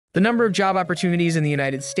The number of job opportunities in the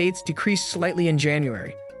United States decreased slightly in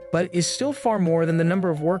January, but is still far more than the number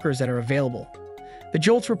of workers that are available. The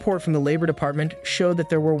JOLTS report from the Labor Department showed that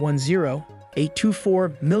there were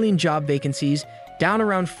 10.824 million job vacancies, down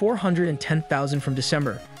around 410,000 from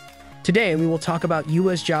December. Today, we will talk about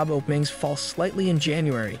U.S. job openings fall slightly in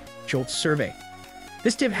January, JOLTS survey.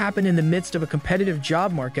 This dip happened in the midst of a competitive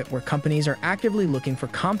job market where companies are actively looking for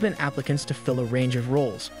competent applicants to fill a range of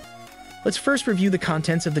roles. Let's first review the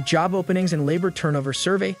contents of the Job Openings and Labor Turnover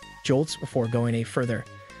Survey, JOLTS, before going any further.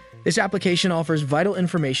 This application offers vital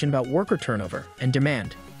information about worker turnover and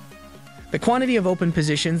demand. The quantity of open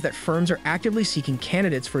positions that firms are actively seeking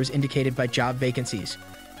candidates for is indicated by job vacancies.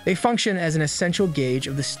 They function as an essential gauge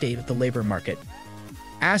of the state of the labor market.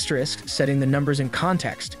 Asterisk, setting the numbers in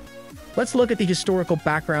context. Let's look at the historical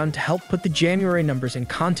background to help put the January numbers in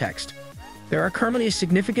context. There are currently a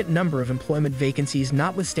significant number of employment vacancies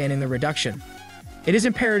notwithstanding the reduction. It is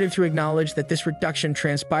imperative to acknowledge that this reduction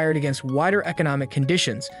transpired against wider economic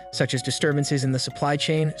conditions, such as disturbances in the supply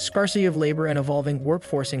chain, scarcity of labor, and evolving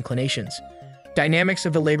workforce inclinations. Dynamics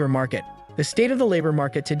of the labor market. The state of the labor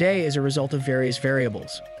market today is a result of various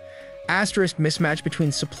variables. Asterisk, mismatch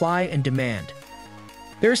between supply and demand.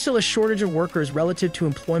 There is still a shortage of workers relative to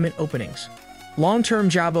employment openings. Long-term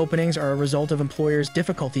job openings are a result of employers'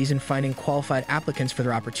 difficulties in finding qualified applicants for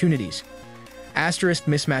their opportunities. Asterisk,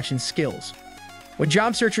 mismatch in skills. When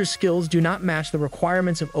job searchers' skills do not match the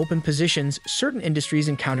requirements of open positions, certain industries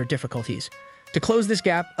encounter difficulties. To close this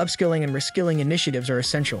gap, upskilling and reskilling initiatives are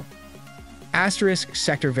essential. Asterisk,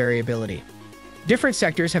 sector variability. Different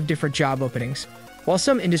sectors have different job openings. While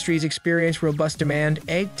some industries experience robust demand,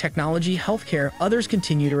 ag, technology, healthcare, others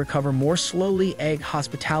continue to recover more slowly, ag,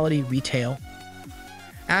 hospitality, retail.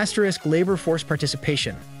 Asterisk, labor force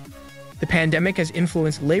participation. The pandemic has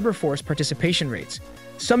influenced labor force participation rates.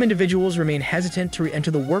 Some individuals remain hesitant to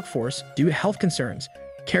re-enter the workforce due to health concerns,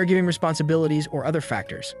 caregiving responsibilities, or other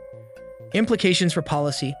factors. Implications for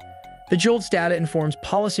policy. The JOLTS data informs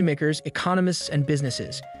policymakers, economists, and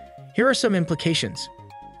businesses. Here are some implications.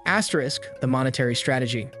 Asterisk, the monetary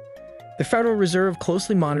strategy. The Federal Reserve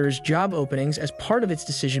closely monitors job openings as part of its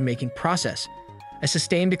decision-making process. A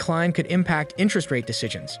sustained decline could impact interest rate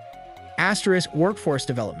decisions. Asterisk, workforce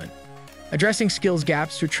development. Addressing skills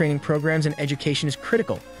gaps through training programs and education is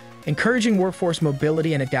critical. Encouraging workforce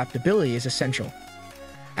mobility and adaptability is essential.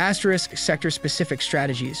 Asterisk, sector-specific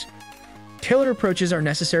strategies. Tailored approaches are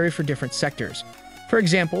necessary for different sectors. For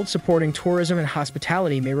example, supporting tourism and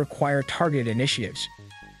hospitality may require targeted initiatives.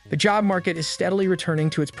 The job market is steadily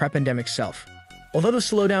returning to its pre-pandemic self. Although the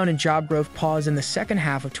slowdown in job growth paused in the second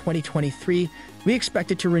half of 2023, we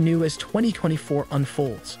expect it to renew as 2024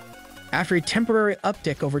 unfolds. After a temporary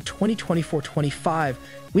uptick over 2024-25,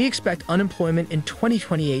 we expect unemployment in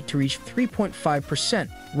 2028 to reach 3.5%,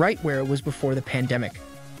 right where it was before the pandemic.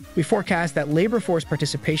 We forecast that labor force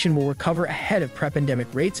participation will recover ahead of pre-pandemic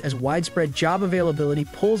rates as widespread job availability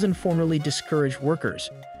pulls in formerly discouraged workers.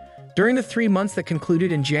 During the 3 months that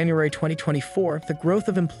concluded in January 2024, the growth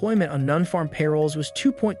of employment on non-farm payrolls was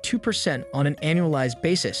 2.2% on an annualized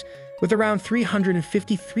basis, with around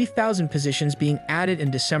 353,000 positions being added in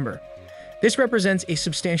December. This represents a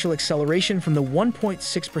substantial acceleration from the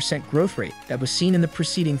 1.6% growth rate that was seen in the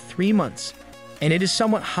preceding 3 months, and it is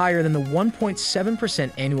somewhat higher than the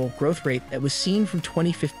 1.7% annual growth rate that was seen from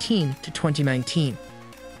 2015 to 2019.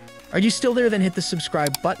 Are you still there? Then hit the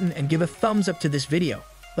subscribe button and give a thumbs up to this video.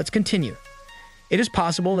 Let's continue. It is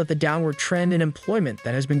possible that the downward trend in employment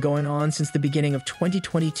that has been going on since the beginning of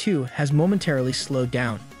 2022 has momentarily slowed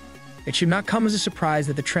down. It should not come as a surprise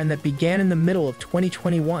that the trend that began in the middle of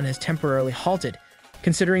 2021 has temporarily halted,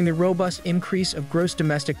 considering the robust increase of gross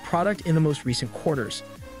domestic product in the most recent quarters.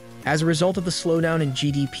 As a result of the slowdown in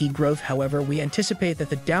GDP growth, however, we anticipate that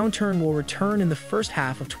the downturn will return in the first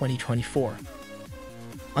half of 2024.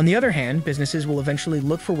 On the other hand, businesses will eventually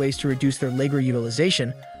look for ways to reduce their labor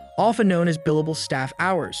utilization, often known as billable staff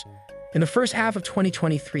hours. In the first half of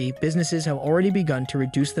 2023, businesses have already begun to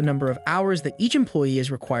reduce the number of hours that each employee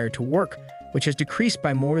is required to work, which has decreased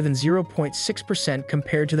by more than 0.6%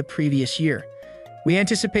 compared to the previous year. We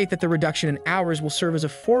anticipate that the reduction in hours will serve as a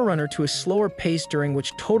forerunner to a slower pace during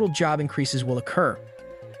which total job increases will occur.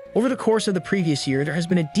 Over the course of the previous year, there has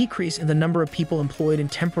been a decrease in the number of people employed in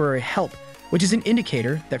temporary help, which is an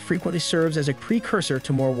indicator that frequently serves as a precursor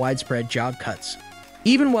to more widespread job cuts.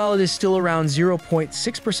 Even while it is still around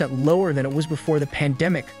 0.6% lower than it was before the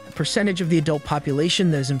pandemic, the percentage of the adult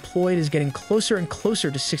population that is employed is getting closer and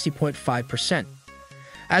closer to 60.5%.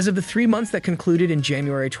 As of the 3 months that concluded in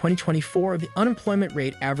January 2024, the unemployment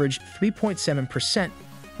rate averaged 3.7%,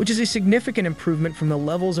 which is a significant improvement from the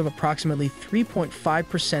levels of approximately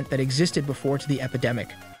 3.5% that existed before to the epidemic.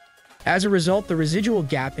 As a result, the residual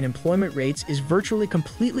gap in employment rates is virtually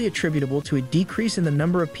completely attributable to a decrease in the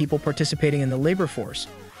number of people participating in the labor force.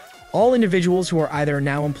 All individuals who are either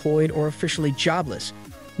now employed or officially jobless,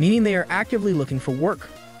 meaning they are actively looking for work,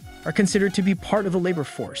 are considered to be part of the labor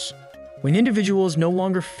force. When individuals no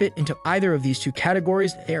longer fit into either of these two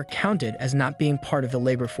categories, they are counted as not being part of the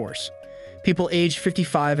labor force. People aged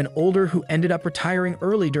 55 and older who ended up retiring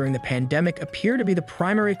early during the pandemic appear to be the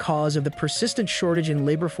primary cause of the persistent shortage in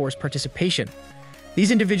labor force participation. These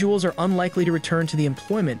individuals are unlikely to return to the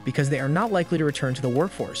employment because they are not likely to return to the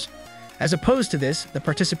workforce. As opposed to this, the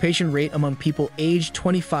participation rate among people aged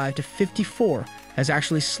 25 to 54 has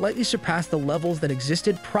actually slightly surpassed the levels that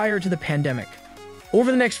existed prior to the pandemic. Over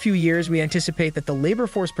the next few years, we anticipate that the labor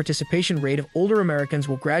force participation rate of older Americans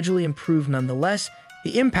will gradually improve. Nonetheless,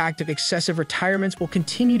 the impact of excessive retirements will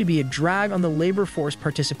continue to be a drag on the labor force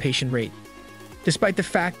participation rate. Despite the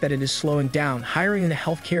fact that it is slowing down, hiring in the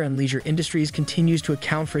healthcare and leisure industries continues to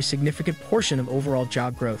account for a significant portion of overall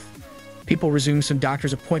job growth. People resume some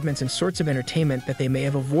doctor's appointments and sorts of entertainment that they may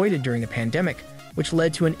have avoided during the pandemic, which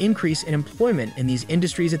led to an increase in employment in these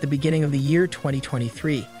industries at the beginning of the year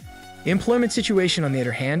 2023. The employment situation, on the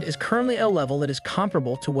other hand, is currently at a level that is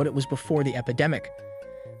comparable to what it was before the epidemic.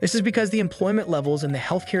 This is because the employment levels in the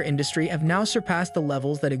healthcare industry have now surpassed the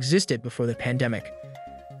levels that existed before the pandemic.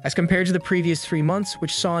 As compared to the previous 3 months,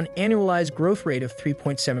 which saw an annualized growth rate of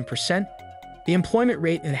 3.7%, the employment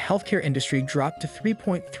rate in the healthcare industry dropped to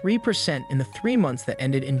 3.3% in the 3 months that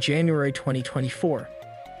ended in January 2024.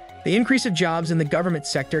 The increase of jobs in the government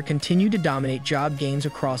sector continued to dominate job gains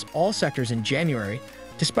across all sectors in January,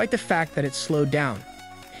 despite the fact that it slowed down.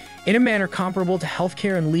 In a manner comparable to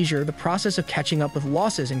healthcare and leisure, the process of catching up with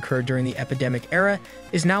losses incurred during the epidemic era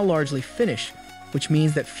is now largely finished, which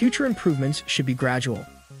means that future improvements should be gradual.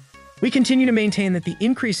 We continue to maintain that the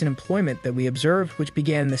increase in employment that we observed, which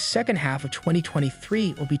began in the second half of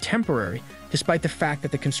 2023, will be temporary, despite the fact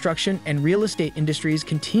that the construction and real estate industries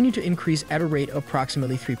continue to increase at a rate of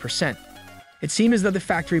approximately 3%. It seemed as though the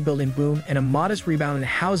factory building boom and a modest rebound in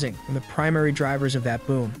housing were the primary drivers of that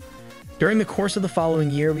boom. During the course of the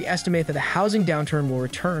following year, we estimate that the housing downturn will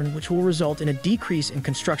return, which will result in a decrease in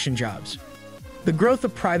construction jobs. The growth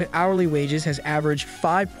of private hourly wages has averaged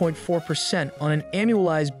 5.4% on an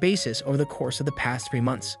annualized basis over the course of the past 3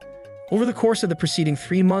 months. Over the course of the preceding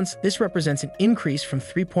 3 months, this represents an increase from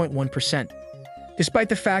 3.1%. Despite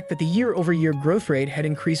the fact that the year-over-year growth rate had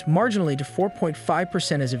increased marginally to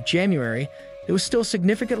 4.5% as of January, it was still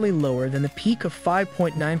significantly lower than the peak of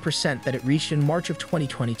 5.9% that it reached in March of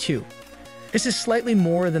 2022. This is slightly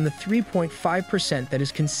more than the 3.5% that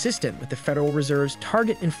is consistent with the Federal Reserve's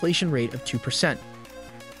target inflation rate of 2%.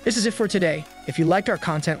 This is it for today. If you liked our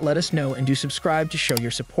content, let us know and do subscribe to show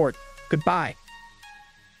your support. Goodbye.